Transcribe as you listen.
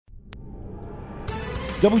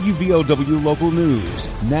WVOW Local News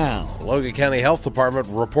now. The Logan County Health Department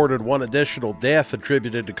reported one additional death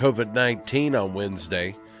attributed to COVID-19 on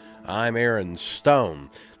Wednesday. I'm Aaron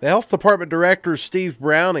Stone. The Health Department Director, Steve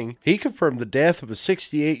Browning, he confirmed the death of a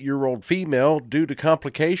 68-year-old female due to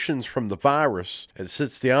complications from the virus. And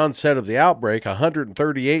since the onset of the outbreak,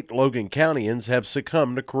 138 Logan Countyans have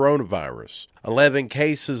succumbed to coronavirus. 11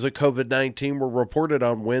 cases of COVID-19 were reported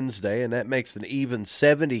on Wednesday, and that makes an even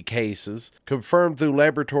 70 cases confirmed through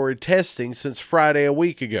laboratory testing since Friday a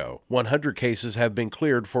week ago. 100 cases have been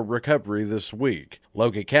cleared for recovery this week.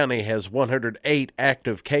 Logan County has 108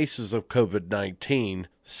 active cases of COVID-19.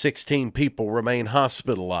 16 people remain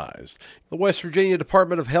hospitalized. The West Virginia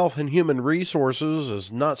Department of Health and Human Resources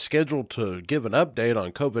is not scheduled to give an update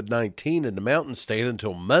on COVID-19 in the Mountain State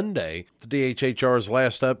until Monday. The DHHR's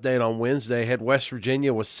last update on Wednesday had West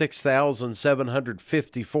Virginia with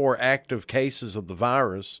 6,754 active cases of the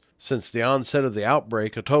virus. Since the onset of the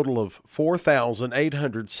outbreak, a total of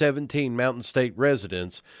 4,817 Mountain State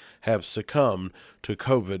residents have succumbed to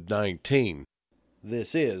COVID-19.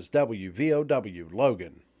 This is WVOW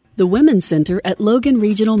Logan. The Women's Center at Logan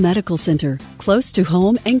Regional Medical Center, close to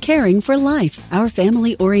home and caring for life. Our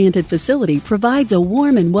family-oriented facility provides a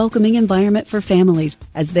warm and welcoming environment for families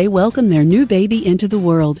as they welcome their new baby into the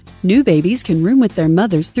world. New babies can room with their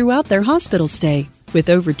mothers throughout their hospital stay. With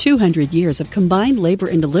over 200 years of combined labor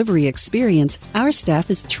and delivery experience, our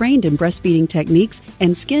staff is trained in breastfeeding techniques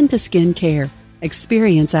and skin-to-skin care.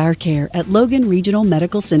 Experience our care at Logan Regional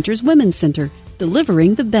Medical Center's Women's Center,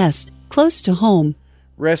 delivering the best, close to home.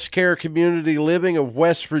 Rest Care Community Living of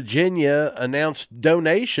West Virginia announced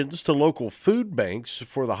donations to local food banks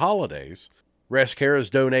for the holidays. Rest Care is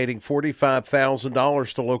donating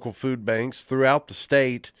 $45,000 to local food banks throughout the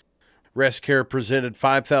state. Rest Care presented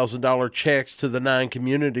 $5,000 checks to the 9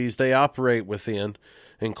 communities they operate within,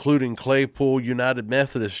 including Claypool United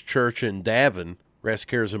Methodist Church in Davin. Rest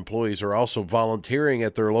Care's employees are also volunteering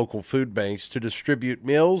at their local food banks to distribute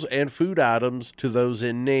meals and food items to those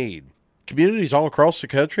in need. Communities all across the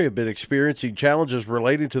country have been experiencing challenges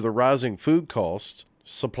relating to the rising food costs,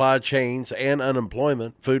 supply chains, and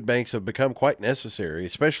unemployment. Food banks have become quite necessary,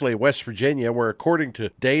 especially in West Virginia, where, according to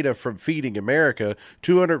data from Feeding America,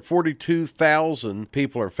 242,000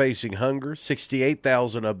 people are facing hunger.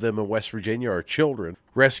 68,000 of them in West Virginia are children.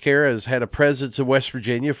 Rest Care has had a presence in West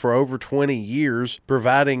Virginia for over 20 years,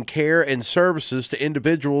 providing care and services to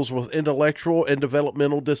individuals with intellectual and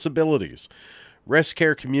developmental disabilities. Rest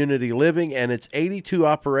Care Community Living and its 82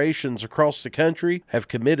 operations across the country have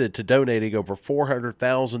committed to donating over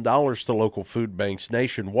 $400,000 to local food banks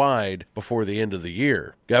nationwide before the end of the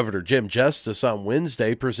year. Governor Jim Justice on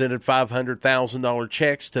Wednesday presented $500,000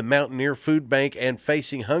 checks to Mountaineer Food Bank and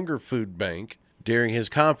Facing Hunger Food Bank during his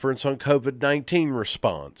conference on COVID-19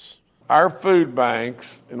 response. Our food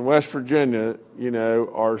banks in West Virginia,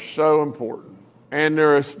 are so important. And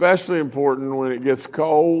they're especially important when it gets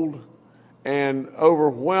cold, and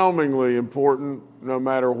overwhelmingly important no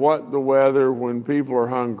matter what the weather when people are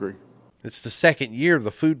hungry. It's the second year the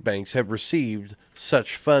food banks have received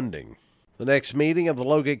such funding. The next meeting of the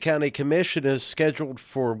Logan County Commission is scheduled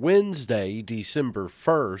for Wednesday, December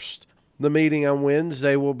 1st. The meeting on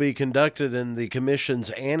Wednesday will be conducted in the Commission's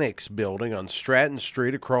Annex building on Stratton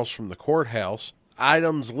Street across from the courthouse.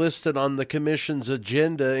 Items listed on the Commission's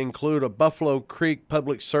agenda include a Buffalo Creek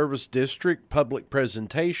Public Service District public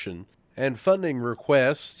presentation, and funding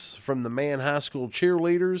requests from the Mann High School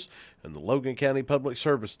cheerleaders and the Logan County Public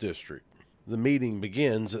Service District. The meeting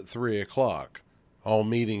begins at 3 o'clock. All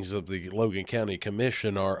meetings of the Logan County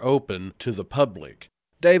Commission are open to the public.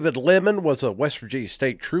 David Lemon was a West Virginia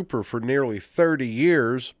State Trooper for nearly 30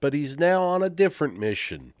 years, but he's now on a different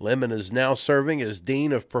mission. Lemon is now serving as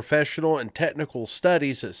Dean of Professional and Technical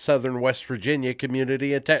Studies at Southern West Virginia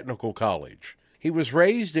Community and Technical College. He was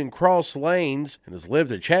raised in Cross Lanes and has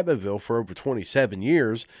lived in Chapmanville for over 27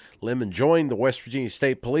 years. Lemon joined the West Virginia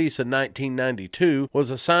State Police in 1992, was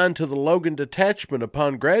assigned to the Logan Detachment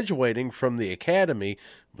upon graduating from the academy,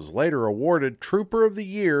 and was later awarded Trooper of the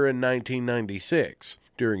Year in 1996.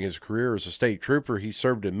 During his career as a state trooper, he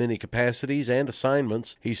served in many capacities and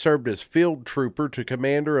assignments. He served as field trooper to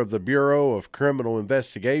commander of the Bureau of Criminal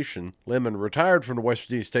Investigation. Lemon retired from the West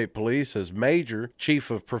Virginia State Police as Major,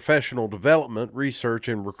 Chief of Professional Development, Research,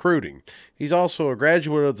 and Recruiting. He's also a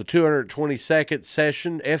graduate of the 222nd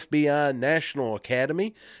Session FBI National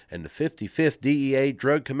Academy and the 55th DEA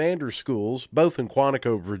Drug Commander Schools, both in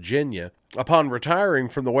Quantico, Virginia. Upon retiring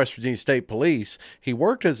from the West Virginia State Police, he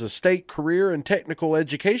worked as a state career and technical education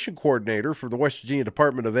education coordinator for the West Virginia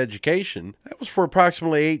Department of Education. That was for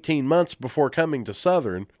approximately 18 months before coming to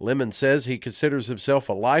Southern. Lemon says he considers himself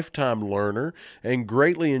a lifetime learner and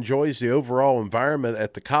greatly enjoys the overall environment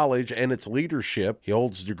at the college and its leadership. He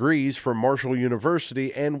holds degrees from Marshall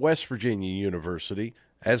University and West Virginia University.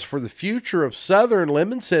 As for the future of Southern,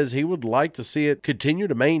 Lemon says he would like to see it continue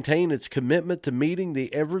to maintain its commitment to meeting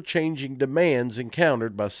the ever-changing demands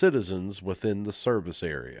encountered by citizens within the service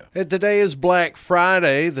area. And today is Black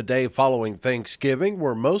Friday, the day following Thanksgiving,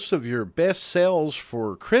 where most of your best sales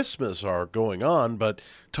for Christmas are going on, but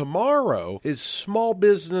tomorrow is Small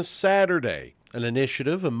Business Saturday, an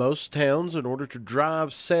initiative in most towns in order to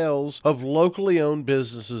drive sales of locally owned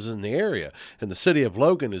businesses in the area. And the city of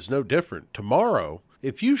Logan is no different. Tomorrow,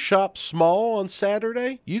 if you shop small on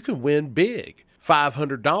Saturday, you can win big,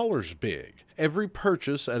 $500 big. Every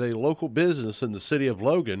purchase at a local business in the city of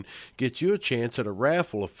Logan gets you a chance at a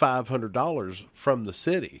raffle of $500 from the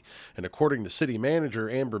city. And according to city manager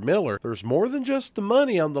Amber Miller, there's more than just the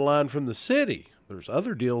money on the line from the city. There's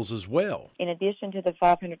other deals as well. In addition to the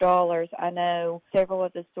 $500, I know several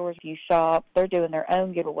of the stores you shop, they're doing their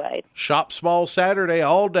own giveaway. Shop small Saturday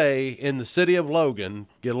all day in the city of Logan.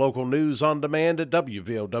 Get local news on demand at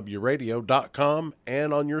WVOWradio.com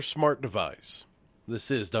and on your smart device.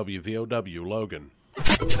 This is WVOW Logan.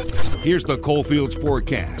 Here's the Coalfields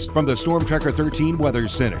forecast from the Storm Tracker 13 Weather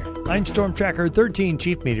Center. I'm Storm Tracker 13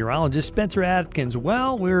 Chief Meteorologist Spencer Atkins.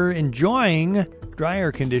 Well, we're enjoying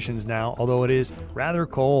drier conditions now, although it is rather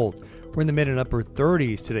cold. We're in the mid and upper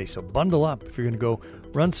 30s today, so bundle up if you're going to go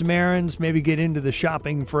run some errands, maybe get into the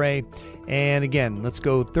shopping fray. And again, let's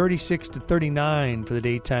go 36 to 39 for the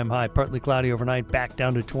daytime high. Partly cloudy overnight, back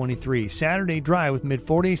down to 23. Saturday dry with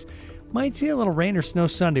mid-40s. Might see a little rain or snow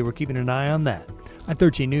Sunday. We're keeping an eye on that. I'm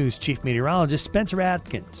 13 News Chief Meteorologist Spencer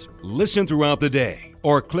Atkins. Listen throughout the day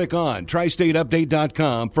or click on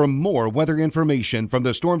tristateupdate.com for more weather information from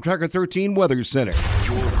the Storm Tracker 13 Weather Center.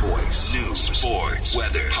 Your voice, news, sports,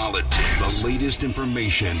 weather, politics, the latest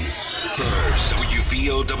information. First,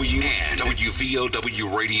 WVOW and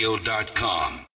WVOWradio.com.